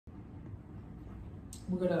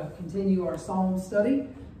We're going to continue our Psalm study.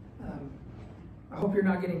 I hope you're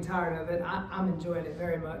not getting tired of it. I'm enjoying it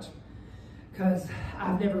very much because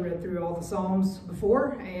I've never read through all the Psalms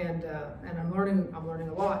before, and I'm learning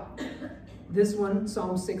a lot. This one,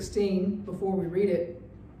 Psalm 16, before we read it,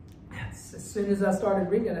 as soon as I started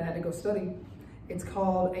reading it, I had to go study. It's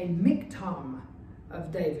called a Miktam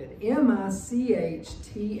of David, M-I-C-H-T-A-M,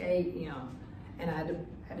 and I had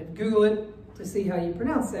to Google it to see how you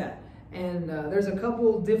pronounce that. And there's a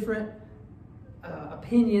couple different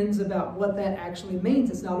opinions about what that actually means.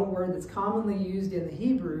 It's not a word that's commonly used in the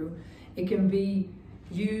Hebrew. It can be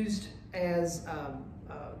used as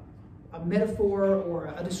a metaphor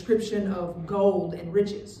or a description of gold and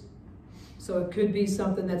riches. So it could be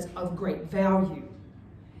something that's of great value.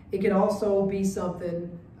 It could also be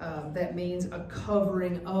something that means a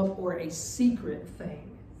covering up or a secret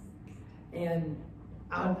thing. And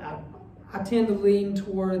I tend to lean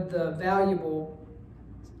toward the valuable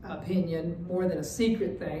opinion more than a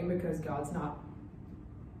secret thing, because God's not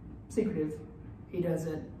secretive. He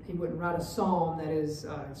wouldn't write a psalm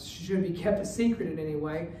that should be kept a secret in any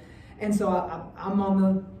way. And so I'm on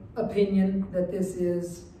the opinion that this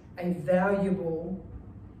is a valuable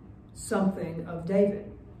something of David.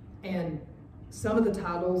 And some of the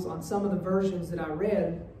titles on some of the versions that I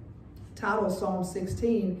read title Psalm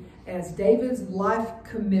 16 as David's life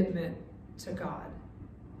commitment to God.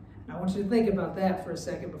 And I want you to think about that for a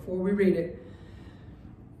second before we read it.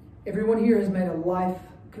 Everyone here has made a life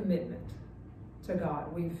commitment to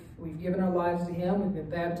God. We've given our lives to Him. We've been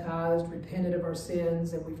baptized, repented of our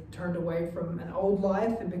sins, and we've turned away from an old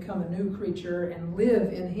life and become a new creature and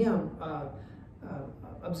live in Him,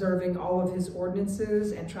 observing all of His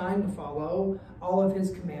ordinances and trying to follow all of His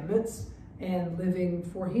commandments and living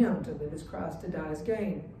for Him. To live as Christ, to die as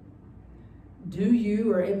gain. Do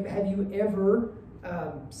you, or have you ever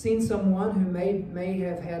seen someone who may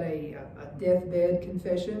have had a deathbed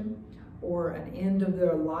confession or an end of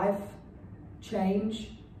their life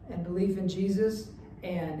change and belief in Jesus,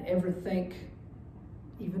 and ever think,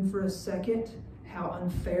 even for a second, how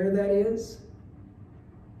unfair that is?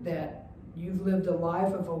 That you've lived a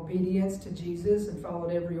life of obedience to Jesus and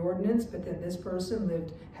followed every ordinance, but then this person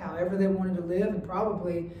lived however they wanted to live and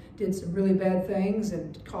probably did some really bad things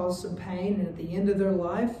and caused some pain, and at the end of their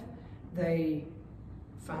life, they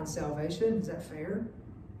find salvation. Is that fair?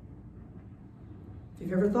 If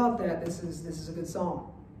you've ever thought that, this is a good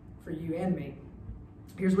psalm for you and me.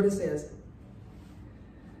 Here's what it says.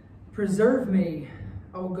 Preserve me,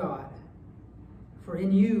 O God, for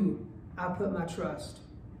in you I put my trust.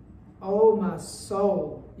 O my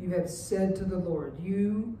soul, you have said to the Lord,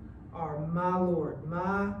 you are my Lord.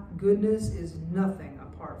 My goodness is nothing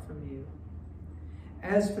apart from you.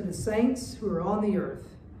 As for the saints who are on the earth,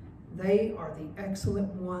 they are the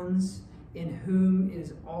excellent ones in whom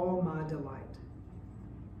is all my delight.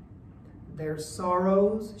 Their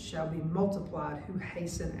sorrows shall be multiplied who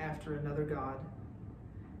hasten after another God.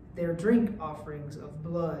 Their drink offerings of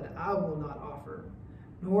blood I will not offer,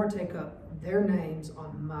 nor take up their names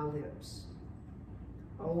on my lips.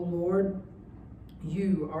 O Lord,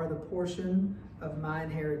 you are the portion of my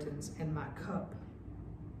inheritance and my cup.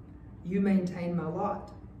 You maintain my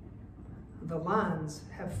lot. The lines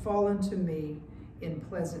have fallen to me in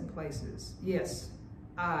pleasant places. Yes,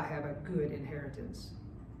 I have a good inheritance.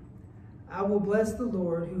 I will bless the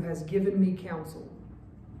Lord who has given me counsel.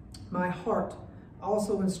 My heart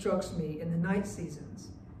also instructs me in the night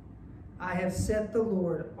seasons. I have set the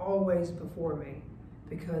Lord always before me,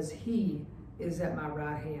 because He is at my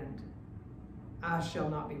right hand. I shall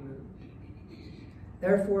not be moved.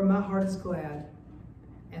 Therefore my heart is glad,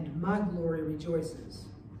 and my glory rejoices.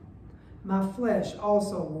 My flesh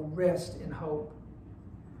also will rest in hope,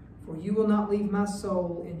 for you will not leave my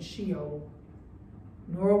soul in Sheol,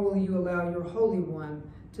 nor will you allow your Holy One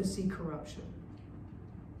to see corruption.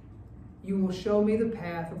 You will show me the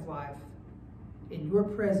path of life. In your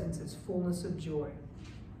presence is fullness of joy.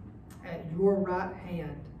 At your right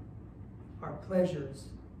hand are pleasures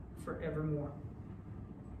forevermore.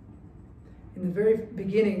 In the very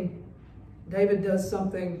beginning, David does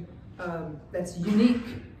something that's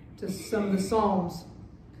unique to some of the Psalms.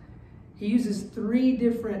 He uses 3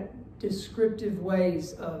 different descriptive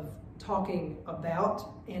ways of talking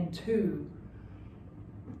about and to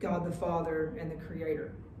God the Father and the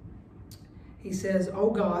Creator. He says, O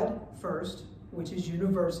God, first, which is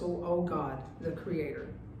universal, O God, the Creator.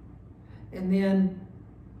 And then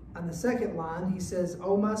on the second line, he says,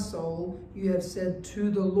 O my soul, you have said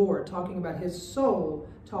to the Lord, talking about his soul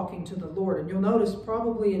talking to the Lord. And you'll notice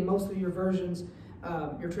probably in most of your versions,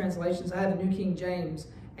 your translations, I have a New King James,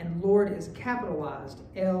 and Lord is capitalized,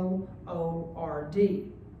 L-O-R-D.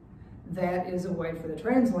 That is a way for the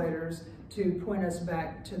translators to point us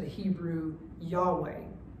back to the Hebrew Yahweh.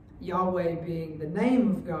 Yahweh being the name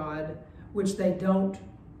of God, which they don't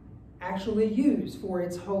actually use for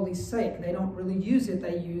its holy sake. They don't really use it.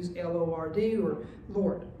 They use L-O-R-D or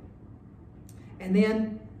Lord. And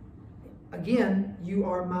then, again, you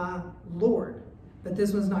are my Lord. But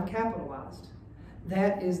this one's not capitalized.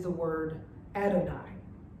 That is the word Adonai.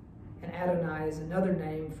 And Adonai is another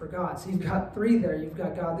name for God. So you've got three there. You've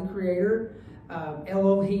got God the Creator,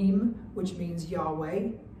 Elohim, which means Yahweh,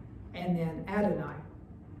 and then Adonai.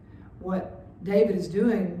 What David is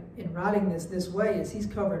doing in writing this way is he's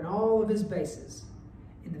covering all of his bases.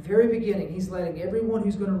 In the very beginning, he's letting everyone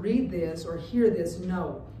who's going to read this or hear this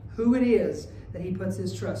know who it is that he puts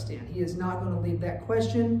his trust in. He is not going to leave that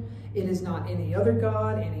question. It is not any other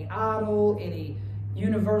God, any idol, any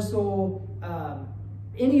universal,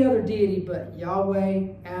 any other deity but Yahweh,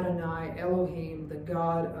 Adonai, Elohim, the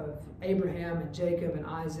God of Abraham and Jacob and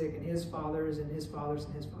Isaac and his fathers and his fathers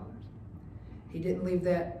and his fathers. He didn't leave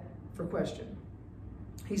that for question.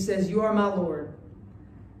 He says, you are my Lord,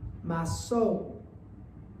 my soul.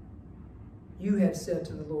 You have said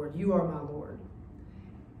to the Lord, you are my Lord.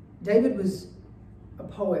 David was a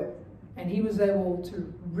poet, and he was able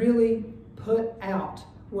to really put out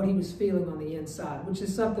what he was feeling on the inside, which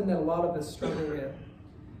is something that a lot of us struggle with.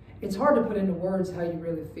 It's hard to put into words how you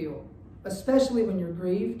really feel, especially when you're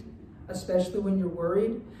grieved, especially when you're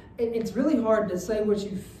worried. It's really hard to say what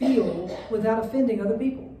you feel without offending other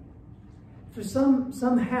people. For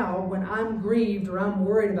somehow, when I'm grieved or I'm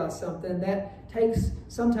worried about something, that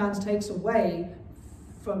sometimes takes away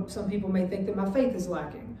from, some people may think that my faith is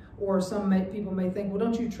lacking, or people may think, well,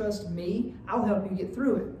 don't you trust me? I'll help you get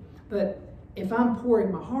through it. But if I'm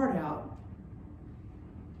pouring my heart out,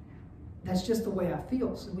 that's just the way I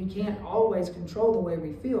feel. So we can't always control the way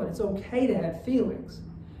we feel. And it's okay to have feelings.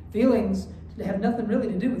 Feelings have nothing really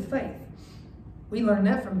to do with faith. We learn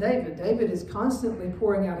that from David. David is constantly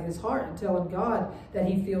pouring out his heart and telling God that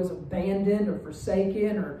he feels abandoned or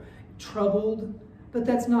forsaken or troubled. But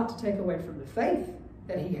that's not to take away from the faith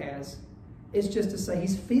that he has. It's just to say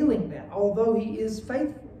he's feeling that, although he is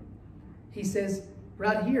faithful. He says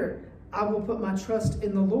right here, I will put my trust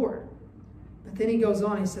in the Lord. But then he goes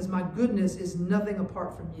on, he says, my goodness is nothing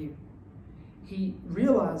apart from you. He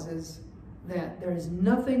realizes that there is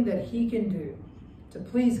nothing that he can do to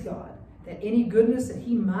please God, that any goodness that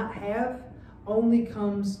he might have only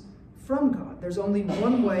comes from God. There's only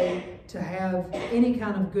one way to have any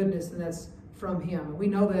kind of goodness, and that's from him. And we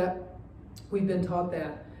know that. We've been taught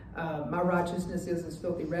that. My righteousness is as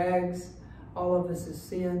filthy rags. All of us have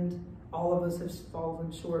sinned. All of us have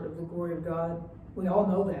fallen short of the glory of God. We all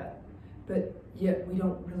know that. But yet we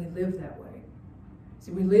don't really live that way.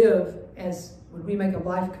 See, we live as, when we make a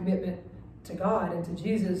life commitment to God and to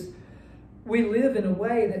Jesus, we live in a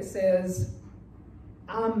way that says,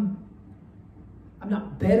 I'm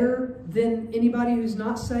not better than anybody who's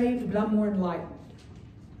not saved, but I'm more enlightened.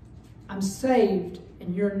 I'm saved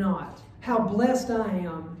and you're not. How blessed I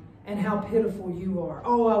am and how pitiful you are.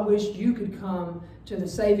 Oh, I wish you could come to the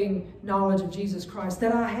saving knowledge of Jesus Christ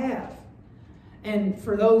that I have. And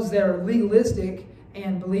for those that are legalistic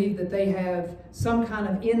and believe that they have some kind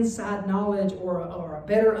of inside knowledge or a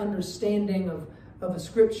better understanding of a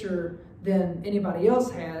scripture than anybody else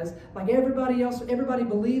has, like everybody else, everybody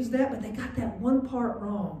believes that, but they got that one part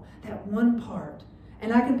wrong, that one part.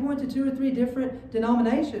 And I can point to 2 or 3 different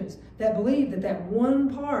denominations that believe that that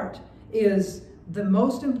one part is the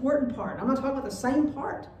most important part. I'm not talking about the same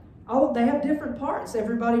part. They have different parts.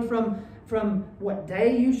 Everybody from what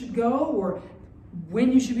day you should go, or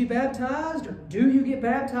when you should be baptized, or do you get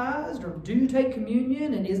baptized, or do you take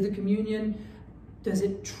communion, and is the communion, does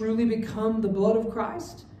it truly become the blood of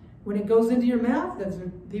Christ when it goes into your mouth? There's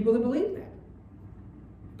people that believe that.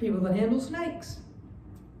 People that handle snakes.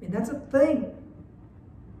 And that's a thing.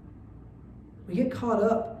 We get caught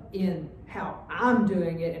up in how I'm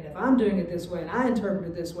doing it, and if I'm doing it this way and I interpret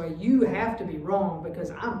it this way, you have to be wrong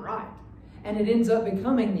because I'm right. And it ends up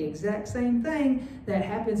becoming the exact same thing that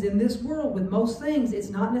happens in this world with most things. It's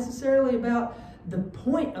not necessarily about the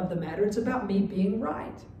point of the matter. It's about me being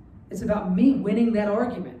right. It's about me winning that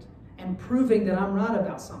argument and proving that I'm right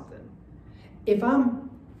about something. If I'm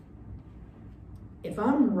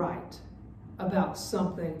right about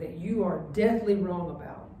something that you are deathly wrong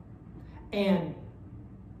about, and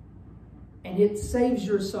it saves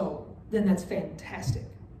your soul, then that's fantastic.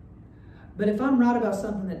 But if I'm right about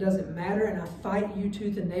something that doesn't matter and I fight you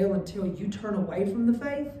tooth and nail until you turn away from the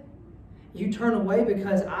faith, You turn away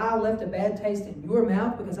because I left a bad taste in your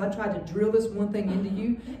mouth, because I tried to drill this one thing into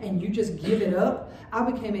you and you just give it up. I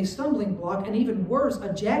became a stumbling block, and even worse, a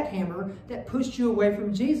jackhammer that pushed you away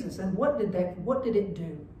from Jesus. And what did it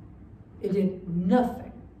do? It did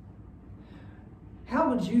nothing. How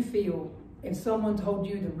would you feel if someone told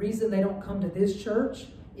you the reason they don't come to this church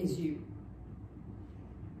is you?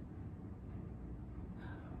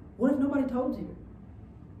 What if nobody told you?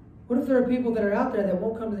 What if there are people that are out there that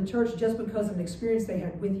won't come to the church just because of an experience they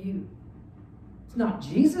had with you? It's not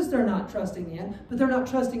Jesus they're not trusting in, but they're not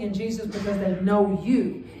trusting in Jesus because they know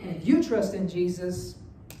you. And if you trust in Jesus,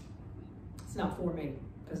 it's not for me,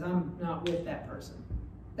 because I'm not with that person.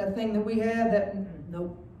 That thing that we have,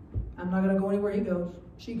 nope, I'm not going to go anywhere he goes.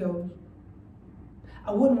 She goes.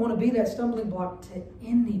 I wouldn't want to be that stumbling block to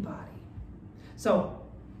anybody. So,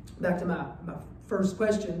 back to my first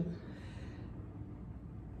question.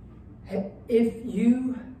 If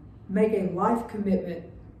you make a life commitment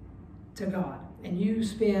to God and you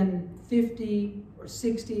spend 50 or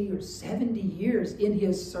 60 or 70 years in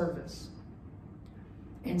His service,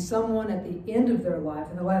 and someone at the end of their life,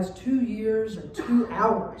 in the last 2 years or 2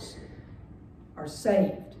 hours, are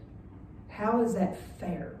saved, how is that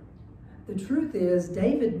fair? The truth is,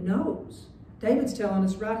 David knows. David's telling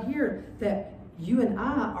us right here that you and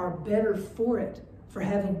I are better for it, for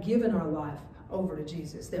having given our life over to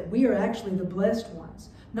Jesus, that we are actually the blessed ones,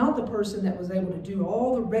 not the person that was able to do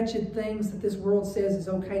all the wretched things that this world says is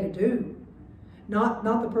okay to do, not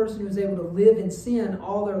the person who was able to live in sin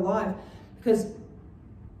all their life. Because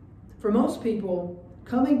for most people,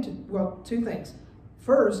 coming to, well, two things.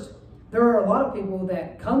 First, there are a lot of people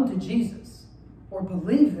that come to Jesus, or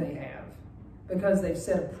believe they have, because they've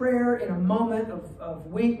said a prayer in a moment of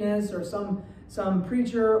weakness, or some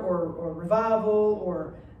preacher or revival,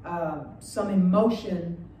 or some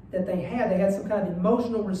emotion that they had some kind of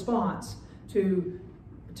emotional response to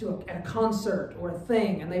a concert or a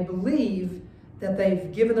thing, and they believe that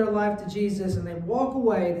they've given their life to Jesus, and they walk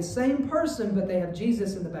away the same person, but they have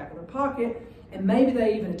Jesus in the back of their pocket, and maybe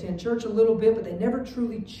they even attend church a little bit, but they never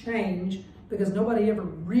truly change, because nobody ever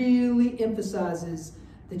really emphasizes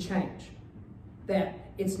the change. That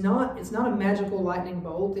it's not a magical lightning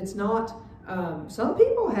bolt. It's not. Some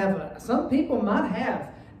people might have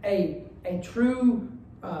a true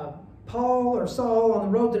Paul or Saul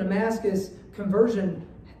on the road to Damascus conversion,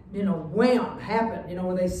 wham, happen,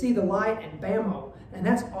 where they see the light and bammo. And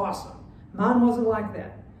that's awesome. Mine wasn't like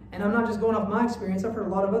that. And I'm not just going off my experience. I've heard a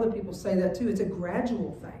lot of other people say that too. It's a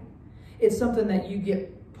gradual thing. It's something that you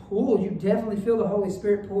get pulled. You definitely feel the Holy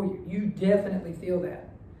Spirit pull you. You definitely feel that.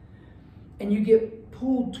 And you get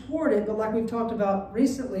pulled toward it. But like we've talked about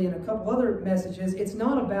recently in a couple other messages, it's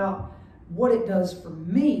not about what it does for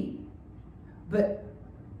me, but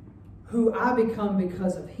who I become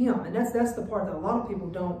because of Him. And that's the part that a lot of people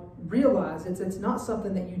don't realize. It's not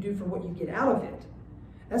something that you do for what you get out of it.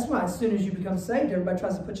 That's why as soon as you become saved, everybody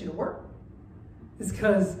tries to put you to work. It's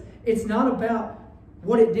because it's not about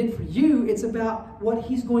what it did for you. It's about what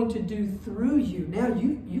He's going to do through you. Now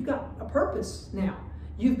you've got a purpose now.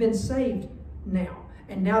 You've been saved now.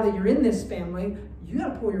 And now that you're in this family, you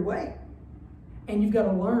got to pull your weight. And you've got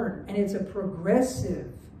to learn. And it's a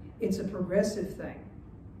progressive thing.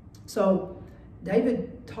 So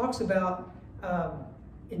David talks about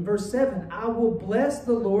in verse 7, I will bless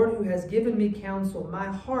the Lord who has given me counsel. My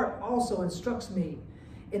heart also instructs me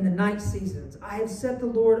in the night seasons. I have set the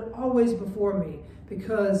Lord always before me,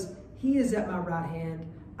 because He is at my right hand.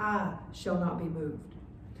 I shall not be moved.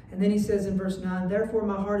 And then he says in verse 9, therefore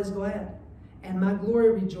my heart is glad, and my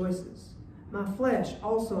glory rejoices. My flesh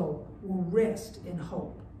also will rest in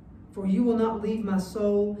hope. For you will not leave my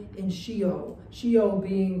soul in Sheol. Sheol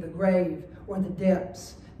being the grave or the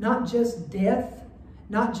depths. Not just death,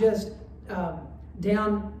 not just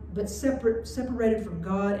down, but separated from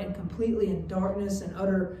God and completely in darkness and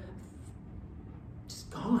utter, just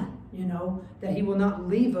gone, that He will not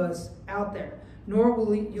leave us out there. Nor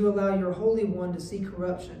will you allow your Holy One to see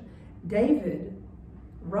corruption. David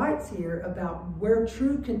writes here about where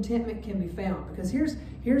true contentment can be found. Because here's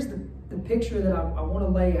the picture that I want to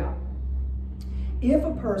lay out. If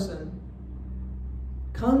a person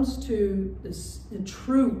comes to the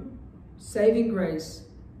true saving grace,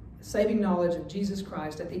 saving knowledge of Jesus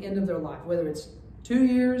Christ at the end of their life, whether it's 2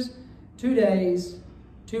 years, 2 days,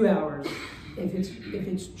 2 hours, if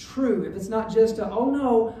it's true, if it's not just oh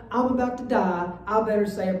no, I'm about to die, I better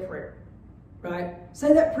say a prayer, right?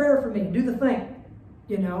 Say that prayer for me, do the thing,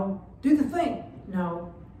 do the thing.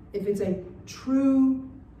 No, if it's a true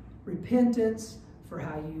repentance for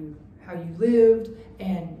how you lived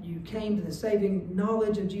and you came to the saving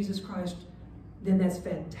knowledge of Jesus Christ, then that's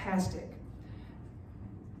fantastic.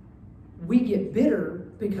 we get bitter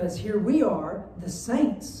because here we are, the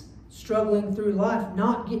saints, struggling through life,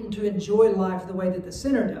 not getting to enjoy life the way that the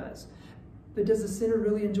sinner does. But does the sinner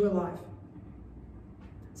really enjoy life?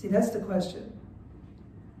 See, that's the question.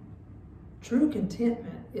 True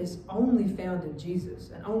contentment is only found in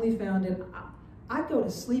Jesus, and only found in, I go to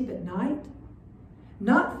sleep at night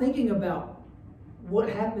not thinking about what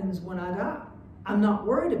happens when I die. I'm not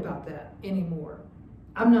worried about that anymore.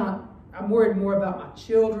 I'm worried more about my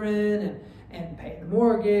children and paying the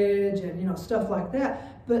mortgage and stuff like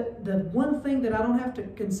that. But the one thing that I don't have to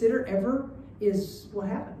consider ever is what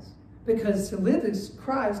happens. Because to live is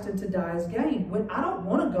Christ and to die is gain. When I don't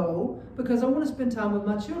want to go because I want to spend time with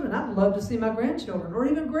my children. I'd love to see my grandchildren or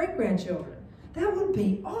even great-grandchildren. That would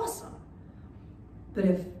be awesome. But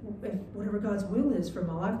if whatever God's will is for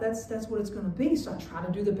my life, that's what it's going to be. So I try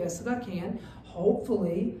to do the best that I can.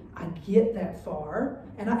 Hopefully, I get that far,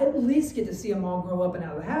 and I at least get to see them all grow up and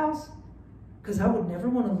out of the house. Because I would never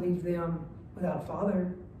want to leave them without a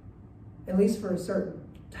father, at least for a certain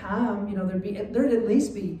time. There'd at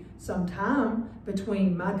least be some time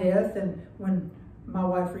between my death and when my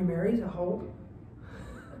wife remarries, I hope.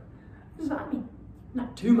 I mean,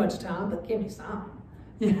 not too much time, but give me some.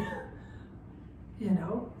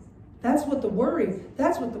 That's what the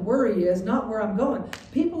worry is, not where I'm going.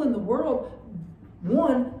 People in the world,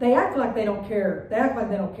 one, they act like they don't care. They act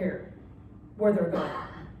like they don't care where they're going.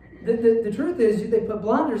 The truth is, they put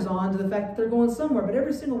blinders on to the fact that they're going somewhere, but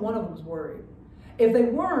every single one of them is worried. If they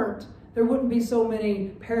weren't, there wouldn't be so many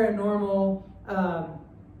paranormal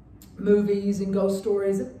movies and ghost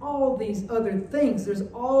stories and all these other things. There's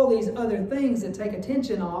all these other things that take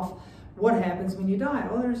attention off what happens when you die.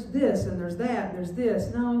 Oh, there's this and there's that and there's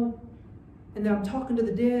this. No. And then I'm talking to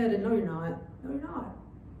the dead, and no, you're not. No, you're not.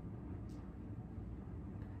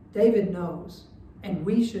 David knows, and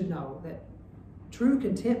we should know, that true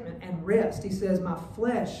contentment and rest, he says, my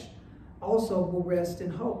flesh also will rest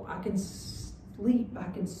in hope. I can sleep,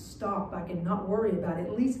 I can stop, I can not worry about it,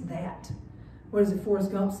 at least that. What is it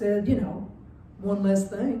Forrest Gump said? One less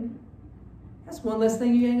thing. That's one less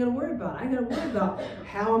thing you ain't going to worry about. I ain't going to worry about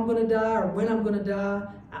how I'm going to die or when I'm going to die.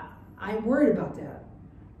 I ain't worried about that.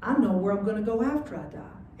 I know where I'm going to go after I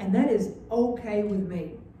die. And that is okay with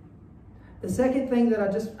me. The second thing that I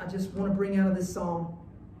just want to bring out of this psalm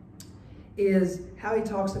is how he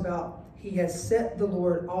talks about he has set the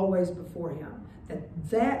Lord always before him.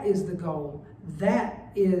 That is the goal.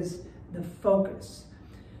 That is the focus.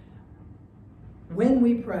 When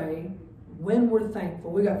we pray, when we're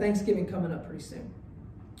thankful, we got Thanksgiving coming up pretty soon.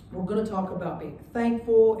 We're going to talk about being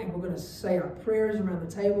thankful, and we're going to say our prayers around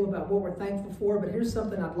the table about what we're thankful for. But here's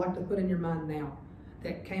something I'd like to put in your mind now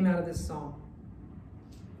that came out of this psalm.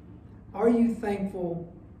 Are you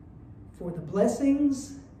thankful for the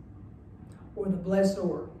blessings or the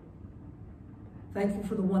blessor? Thankful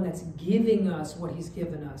for the one that's giving us what he's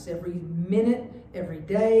given us. Every minute, every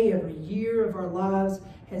day, every year of our lives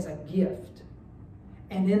has a gift.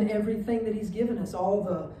 And then everything that he's given us, all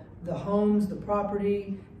the homes, the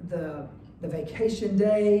property, the vacation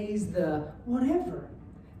days, the whatever.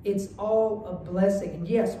 It's all a blessing. And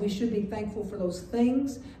yes, we should be thankful for those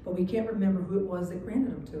things, but we can't remember who it was that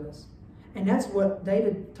granted them to us. And that's what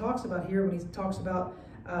David talks about here when he talks about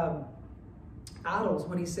idols,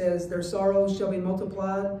 when he says, their sorrows shall be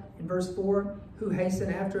multiplied, in verse 4, who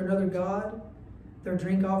hasten after another God. Their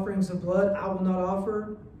drink offerings of blood I will not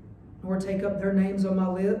offer, nor take up their names on my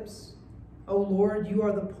lips. O Lord, you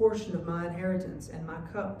are the portion of my inheritance and my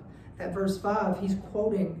cup. At verse 5, he's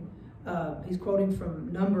quoting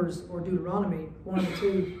from Numbers or Deuteronomy, one of the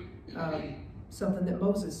two, something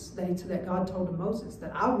that God told to Moses,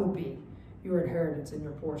 that I will be your inheritance and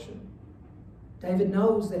your portion. David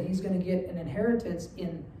knows that he's going to get an inheritance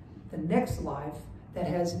in the next life that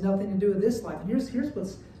has nothing to do with this life. And here's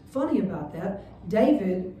what's funny about that.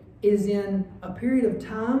 David is in a period of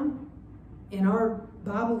time in our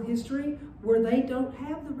Bible history where they don't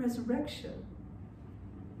have the resurrection.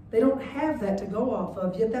 They don't have that to go off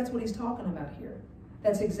of, yet that's what he's talking about here.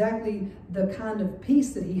 That's exactly the kind of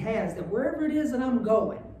peace that he has, that wherever it is that I'm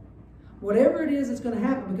going, whatever it is that's going to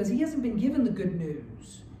happen, because he hasn't been given the good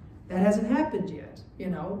news. That hasn't happened yet,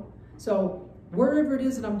 So wherever it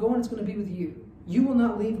is that I'm going, it's going to be with you. You will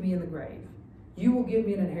not leave me in the grave. You will give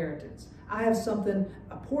me an inheritance. I have something,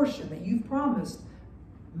 a portion that you've promised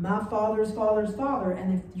my father's father's father,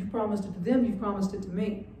 and if you promised it to them, you've promised it to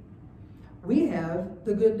me. We have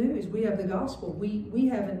the good news. We have the gospel. We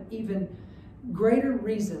have an even greater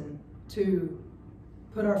reason to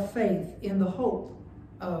put our faith in the hope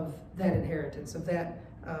of that inheritance, of that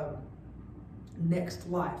next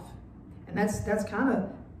life. And that's kind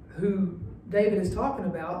of who David is talking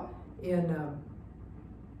about in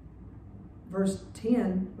verse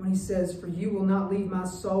 10 when he says, "For you will not leave my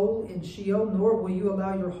soul in Sheol, nor will you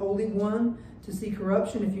allow your Holy One to see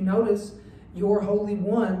corruption." If you notice, your Holy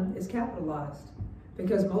One is capitalized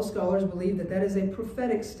because most scholars believe that that is a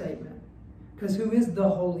prophetic statement. Because who is the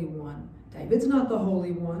Holy One? David's not the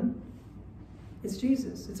Holy One. It's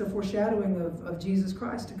Jesus. It's a foreshadowing of Jesus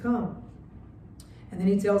Christ to come. And then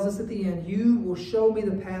he tells us at the end, "You will show me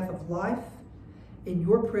the path of life. In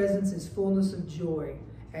your presence is fullness of joy.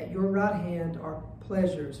 At your right hand are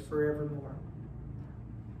pleasures forevermore."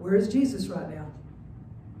 Where is Jesus right now?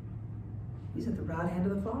 He's at the right hand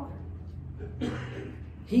of the Father.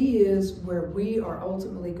 He is where we are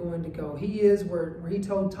ultimately going to go. He is where he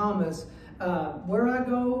told Thomas, "Where I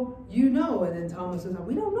go, you know." And then Thomas says,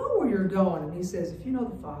 "We don't know where you're going." And he says, "If you know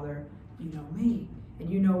the Father, you know me. And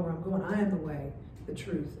you know where I'm going. I am the way, the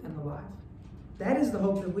truth, and the life." That is the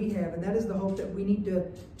hope that we have, and that is the hope that we need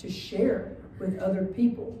to share with other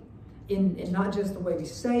people. In not just the way we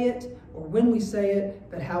say it or when we say it,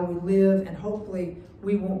 but how we live. And hopefully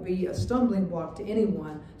we won't be a stumbling block to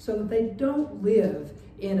anyone so that they don't live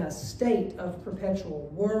in a state of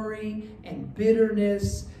perpetual worry and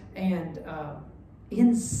bitterness and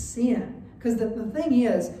in sin. Because the thing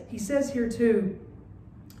is, he says here too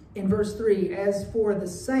in verse 3, "As for the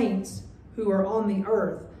saints who are on the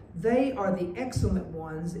earth, they are the excellent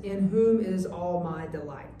ones in whom is all my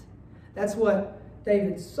delight." That's what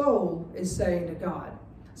David's soul is saying to God.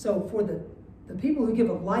 So for the people who give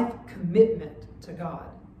a life commitment to God,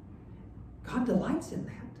 God delights in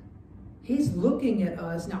that. He's looking at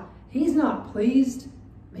us. Now, he's not pleased.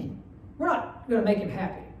 I mean, we're not going to make him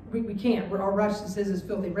happy. We can't. Our righteousness is as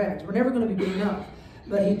filthy rags. We're never going to be good enough.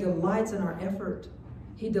 But he delights in our effort.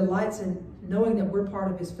 He delights in knowing that we're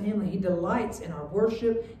part of his family. He delights in our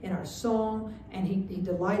worship, in our song, and he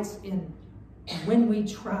delights in when we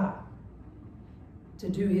try to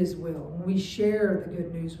do his will, when we share the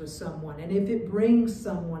good news with someone, and if it brings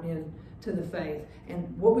someone in to the faith.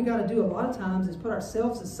 And what we got to do a lot of times is put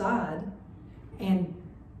ourselves aside and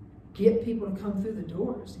get people to come through the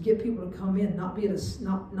doors, get people to come in, not be a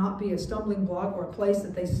stumbling block or a place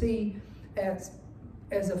that they see as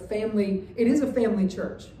a family. It is a family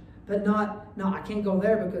church, but no, I can't go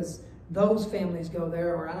there because those families go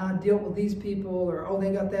there, or I dealt with these people, or oh,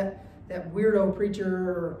 they got that weirdo preacher,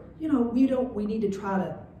 or we need to try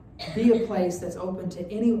to be a place that's open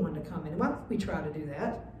to anyone to come in. Why don't we try to do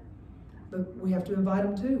that? But we have to invite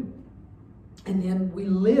them too. And then we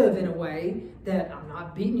live in a way that I'm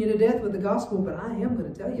not beating you to death with the gospel, but I am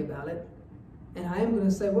going to tell you about it. And I am going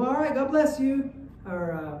to say, well, all right, God bless you.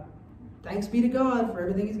 Or thanks be to God for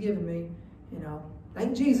everything he's given me.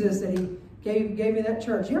 Thank Jesus that he gave me that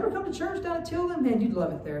church. You ever come to church down at Tilden? Man, you'd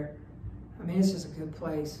love it there. I mean, it's just a good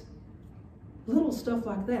place. Little stuff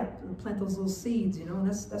like that. And plant those little seeds, and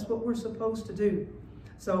that's what we're supposed to do.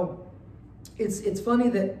 So it's funny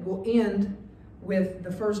that we'll end with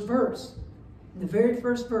the first verse. In the very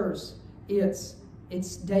first verse, it's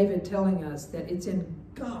David telling us that it's in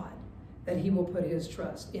God that he will put his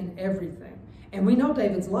trust in everything. And we know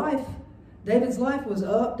David's life was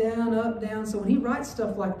up, down. So when he writes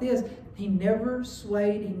stuff like this, he never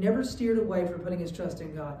swayed, he never steered away from putting his trust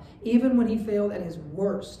in God. Even when he failed at his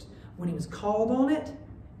worst, when he was called on it,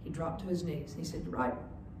 he dropped to his knees. He said, you're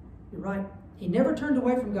right. He never turned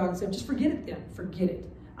away from God and said, just forget it then, forget it.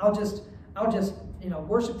 I'll just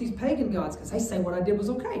worship these pagan gods because they say what I did was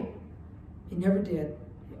okay. He never did.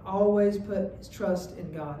 He always put his trust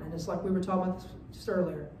in God. And it's like we were talking about just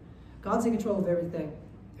earlier. God's in control of everything.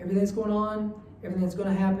 Everything that's going on, everything that's going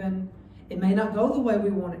to happen. It may not go the way we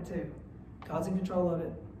want it to. God's in control of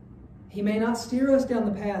it. He may not steer us down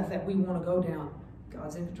the path that we want to go down.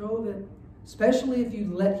 God's in control of it. Especially if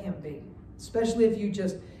you let him be. Especially if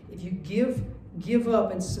you give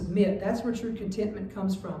up and submit. That's where true contentment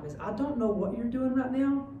comes from. Is I don't know what you're doing right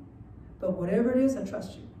now, but whatever it is, I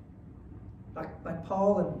trust you. Like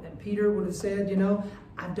Paul and Peter would have said,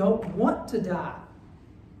 I don't want to die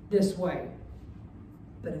this way.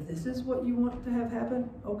 But if this is what you want to have happen,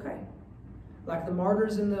 okay. Like the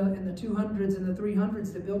martyrs in the 200s and the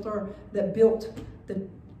 300s that built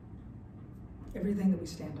everything that we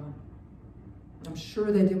stand on. I'm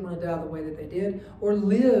sure they didn't want to die the way that they did, or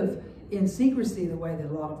live in secrecy the way that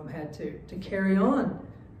a lot of them had to carry on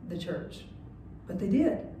the church. But they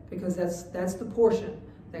did, because that's the portion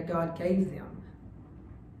that God gave them.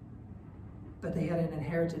 But they had an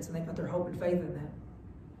inheritance, and they put their hope and faith in that.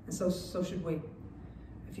 And so should we.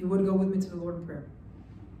 If you would go with me to the Lord in prayer.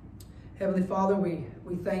 Heavenly Father, we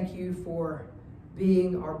thank you for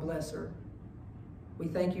being our blesser. We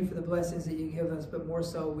thank you for the blessings that you give us, but more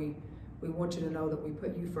so we We want you to know that we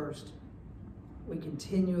put you first. We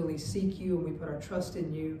continually seek you and we put our trust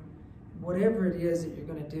in you. Whatever it is that you're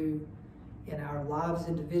going to do in our lives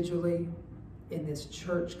individually, in this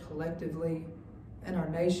church collectively, in our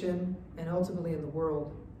nation, and ultimately in the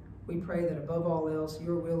world, we pray that above all else,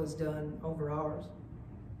 your will is done over ours.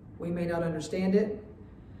 We may not understand it.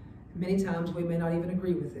 Many times we may not even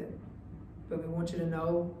agree with it. But we want you to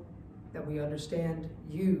know that we understand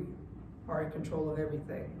you are in control of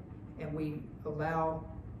everything. And we allow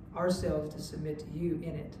ourselves to submit to you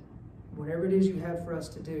in it. Whatever it is you have for us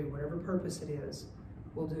to do, whatever purpose it is,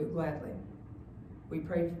 we'll do it gladly. We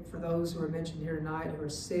pray for those who are mentioned here tonight who are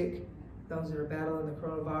sick, those that are battling the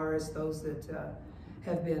coronavirus, those that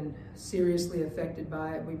have been seriously affected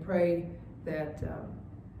by it. We pray that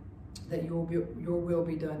that your will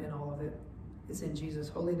be done in all of it. It's in Jesus'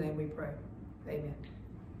 holy name we pray. Amen.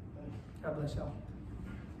 God bless y'all.